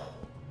 oh,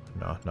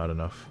 no, not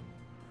enough.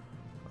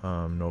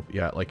 Nope.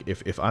 Yeah, like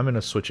if I'm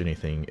gonna switch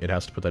anything, it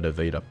has to put that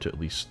evade up to at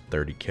least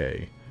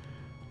 30k.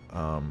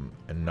 And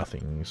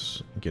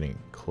nothing's getting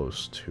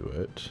close to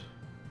it.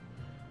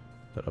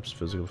 That ups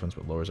physical defense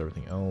but lowers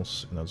everything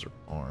else, and those are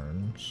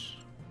arms.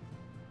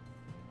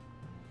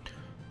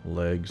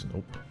 Legs,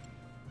 nope.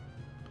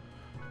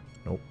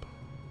 Nope.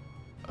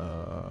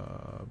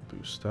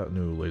 Boost that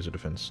new laser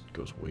defense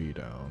goes way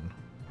down.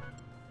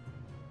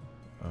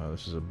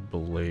 This is a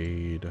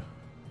blade.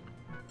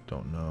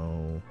 Don't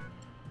know.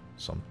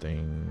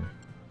 Something.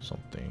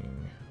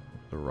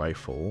 The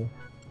rifle.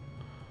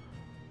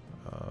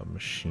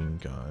 Machine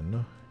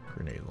gun.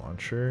 Grenade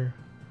launcher.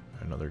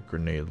 Another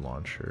grenade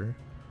launcher.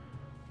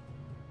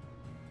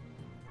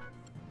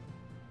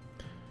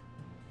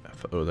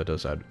 Oh, that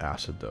does add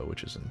acid though,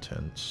 which is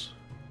intense.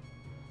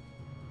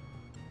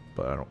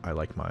 But I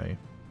like my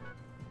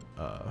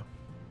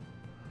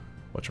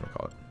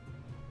whatchamacallit.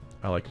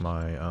 I like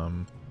my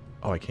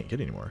oh, I can't get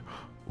any more.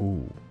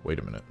 Ooh, wait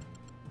a minute.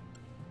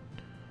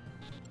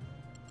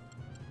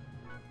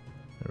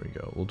 There we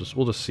go. We'll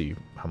just see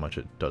how much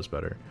it does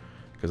better.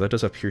 Because that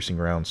does have piercing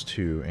rounds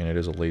too, and it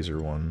is a laser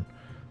one.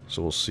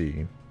 So we'll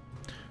see.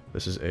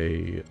 This is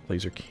a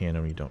laser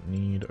cannon we don't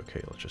need.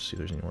 Okay, let's just see if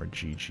there's any more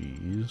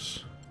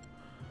GGs.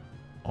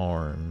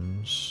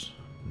 Arms.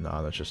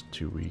 Nah, that's just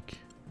too weak.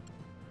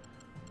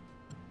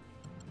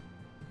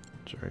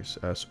 S.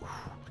 Ooh,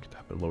 look at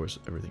that, but it lowers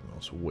everything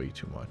else way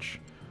too much.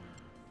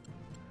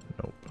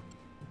 Nope.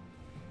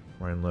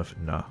 Right and left,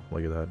 nah,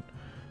 look at that.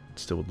 It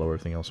still would lower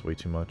everything else way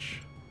too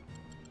much.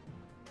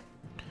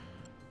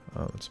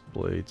 That's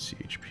blade,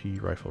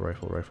 CHP,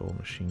 rifle,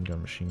 machine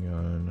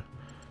gun,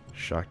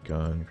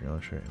 shotgun, green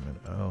launcher,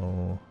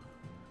 MNL,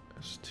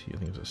 ST, I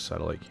think it's a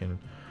satellite cannon.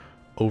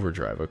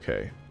 Overdrive,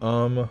 okay.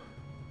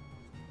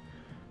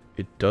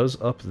 It does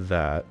up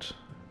that.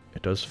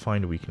 It does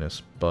find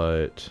weakness,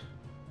 but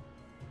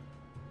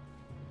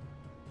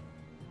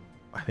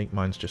I think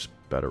mine's just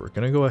better. We're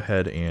gonna go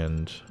ahead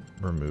and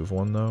remove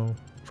one though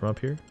from up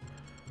here.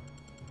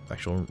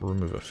 Actually, we'll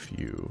remove a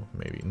few,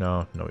 maybe.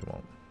 No, we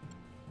won't.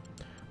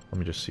 Let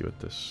me just see what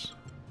this.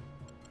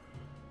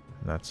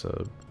 And that's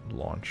a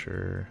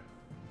launcher.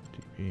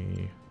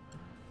 DB.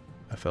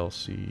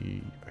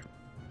 FLC. I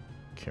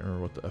can't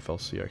remember what the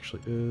FLC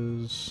actually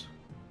is.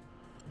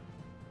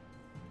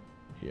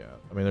 Yeah,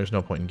 I mean, there's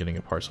no point in getting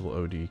a Parcel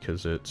OD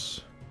because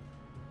it's.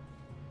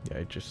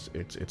 Yeah,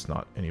 it's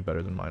not any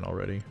better than mine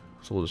already.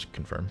 So we'll just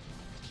confirm.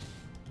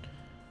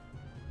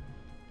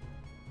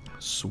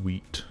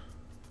 Sweet.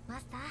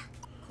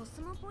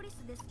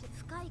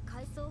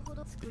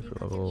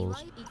 Levels.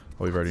 Oh,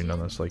 we've already done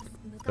this. Like,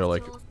 they're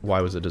like,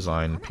 why was it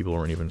designed? People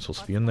weren't even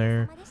supposed to be in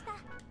there.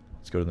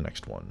 Let's go to the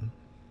next one.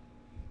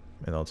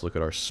 And let's look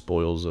at our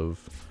spoils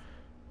of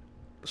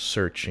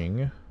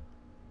searching.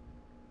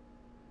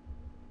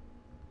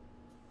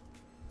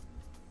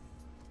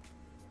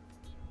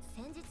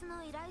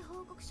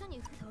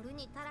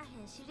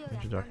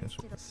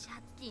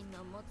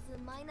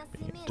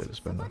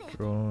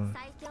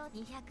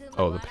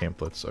 Oh, the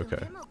pamphlets,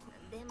 okay.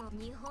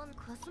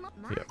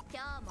 Yep.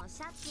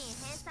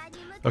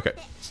 Okay,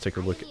 let's take a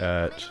look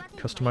at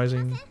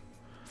customizing.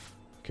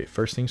 Okay,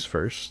 first things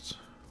first,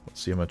 Let's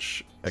see how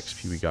much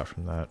XP we got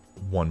from that.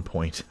 1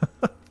 point.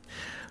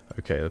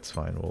 Okay, that's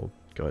fine. We'll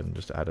go ahead and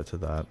just add it to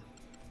that.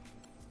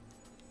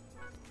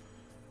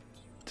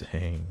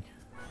 Dang.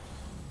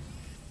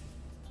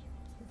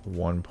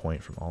 1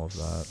 point from all of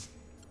that.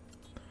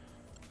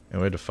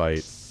 And we had to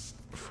fight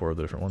 4 of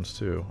the different ones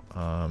too.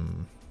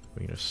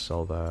 We can just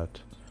sell that.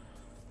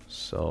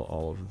 Sell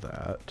all of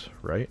that,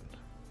 right?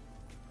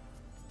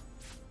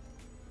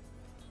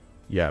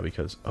 Yeah,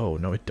 because... Oh,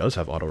 no, it does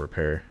have auto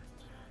repair.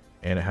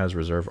 And it has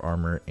reserve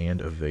armor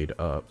and evade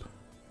up.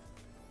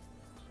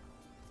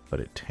 But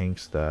it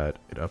tanks that,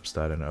 it ups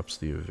that, and ups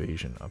the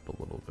evasion up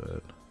a little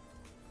bit.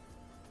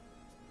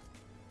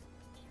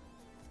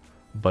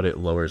 But it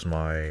lowers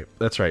my...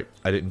 That's right,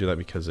 I didn't do that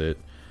because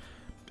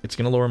it's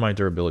going to lower my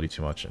durability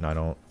too much, and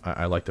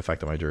I like the fact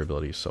that my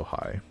durability is so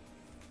high.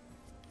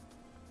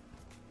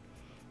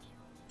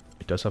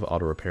 It does have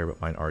auto repair,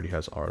 but mine already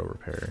has auto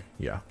repair.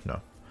 Yeah,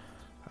 no.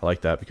 I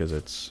like that because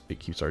it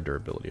keeps our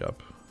durability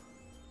up.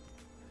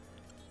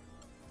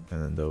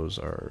 And then those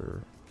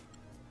are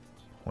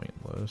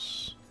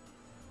pointless.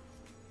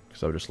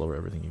 Because I would just lower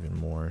everything even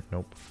more.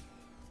 Nope.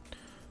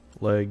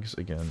 Legs,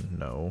 again,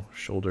 no.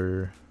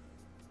 Shoulder,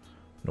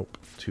 nope,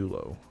 too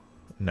low.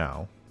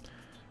 Now,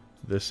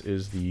 this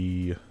is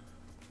the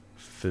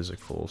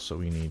physical, so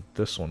we need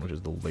this one, which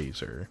is the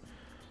laser.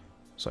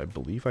 So I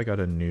believe I got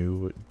a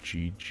new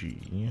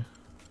GG.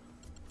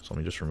 So let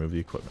me just remove the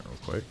equipment real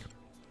quick.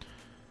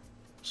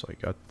 So I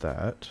got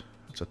that.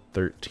 It's a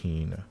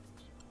 13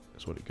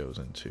 is what it goes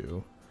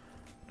into.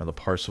 Now the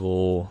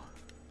Parseval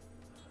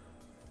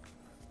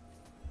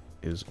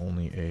is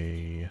only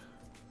a...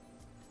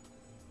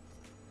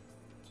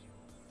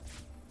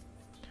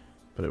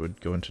 But it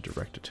would go into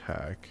direct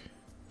attack.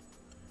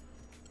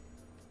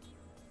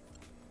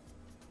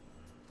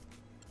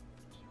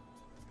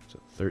 It's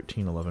at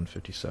 13, 11,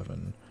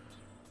 57,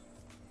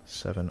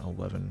 7,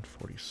 11,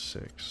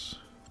 46.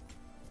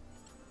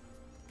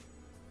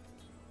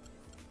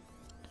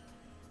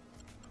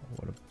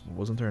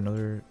 Wasn't there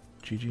another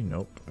GG?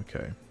 Nope.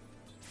 Okay.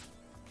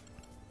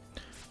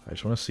 I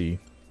just want to see.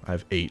 I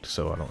have 8,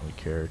 so I don't really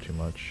care too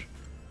much.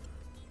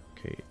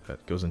 Okay,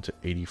 that goes into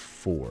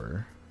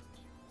 84.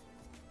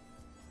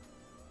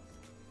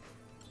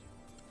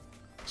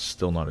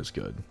 Still not as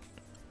good.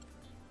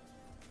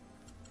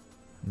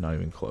 Not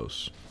even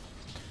close.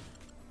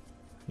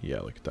 Yeah,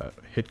 look at that.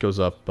 Hit goes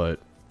up, but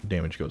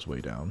damage goes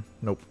way down.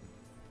 Nope.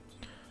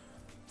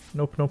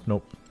 Nope, nope,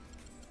 nope.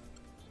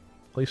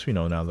 At least we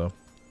know now, though.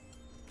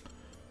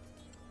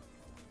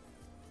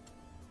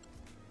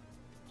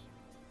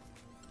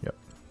 Yep.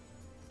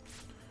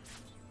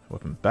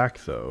 Weapon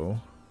back, though.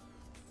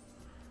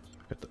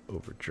 I've got the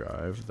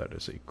overdrive. That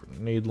is a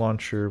grenade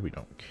launcher. We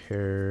don't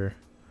care.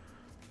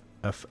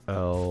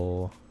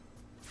 FL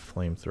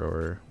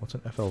flamethrower. What's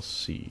an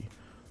FLC?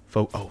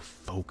 Oh,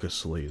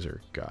 focus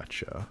laser.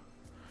 Gotcha.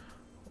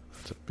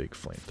 That's a big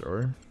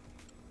flamethrower.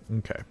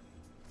 Okay.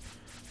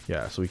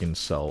 Yeah, so we can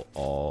sell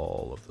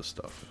all of the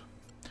stuff.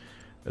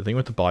 The thing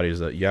with the body is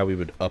that, yeah, we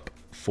would up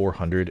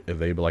 400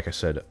 evade, but like I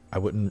said, I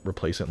wouldn't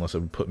replace it unless it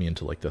would put me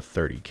into like the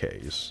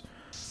 30Ks.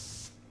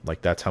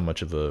 Like, that's how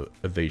much of a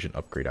evasion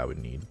upgrade I would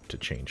need to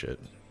change it.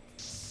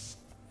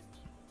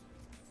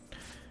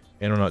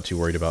 And I'm not too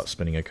worried about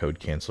spinning a code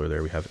canceller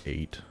there. We have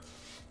 8.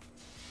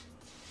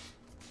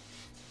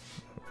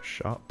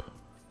 Shop.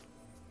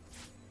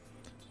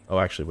 Oh,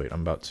 actually, wait.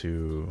 I'm about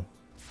to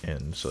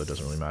end, so it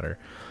doesn't really matter.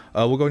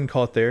 We'll go ahead and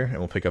call it there, and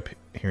we'll pick up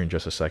here in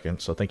just a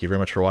second. So thank you very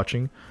much for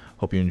watching.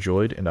 Hope you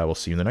enjoyed, and I will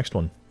see you in the next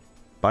one.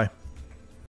 Bye.